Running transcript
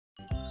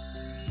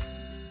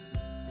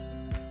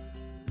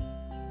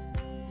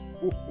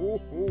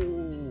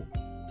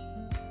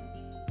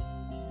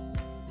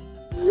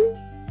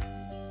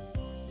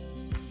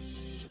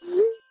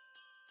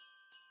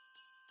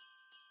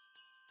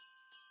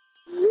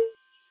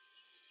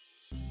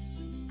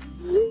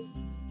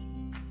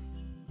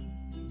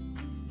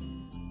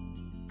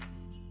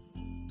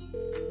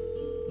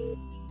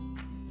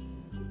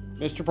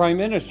Mr. Prime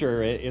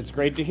Minister, it's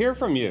great to hear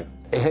from you.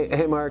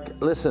 Hey, Mark,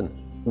 listen,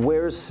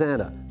 where's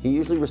Santa? He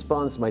usually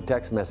responds to my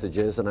text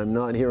messages, and I'm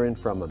not hearing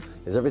from him.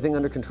 Is everything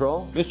under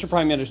control? Mr.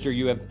 Prime Minister,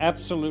 you have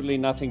absolutely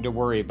nothing to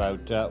worry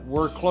about.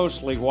 We're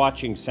closely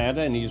watching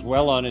Santa, and he's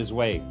well on his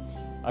way.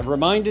 I've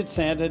reminded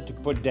Santa to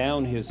put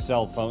down his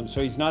cell phone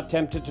so he's not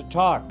tempted to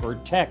talk or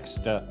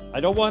text. I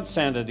don't want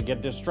Santa to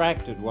get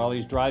distracted while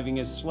he's driving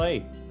his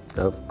sleigh.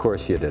 Of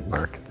course you did,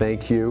 Mark.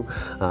 Thank you.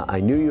 I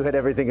knew you had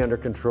everything under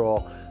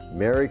control.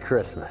 Merry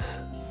Christmas.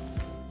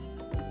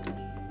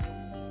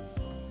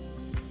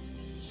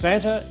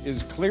 Santa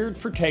is cleared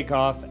for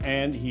takeoff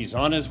and he's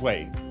on his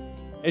way.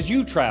 As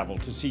you travel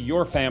to see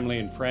your family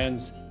and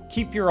friends,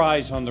 keep your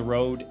eyes on the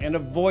road and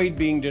avoid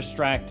being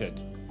distracted.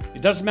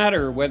 It doesn't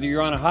matter whether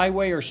you're on a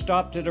highway or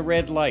stopped at a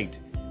red light.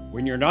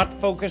 When you're not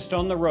focused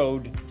on the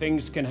road,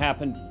 things can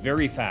happen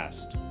very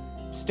fast.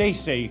 Stay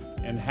safe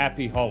and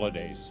happy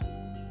holidays.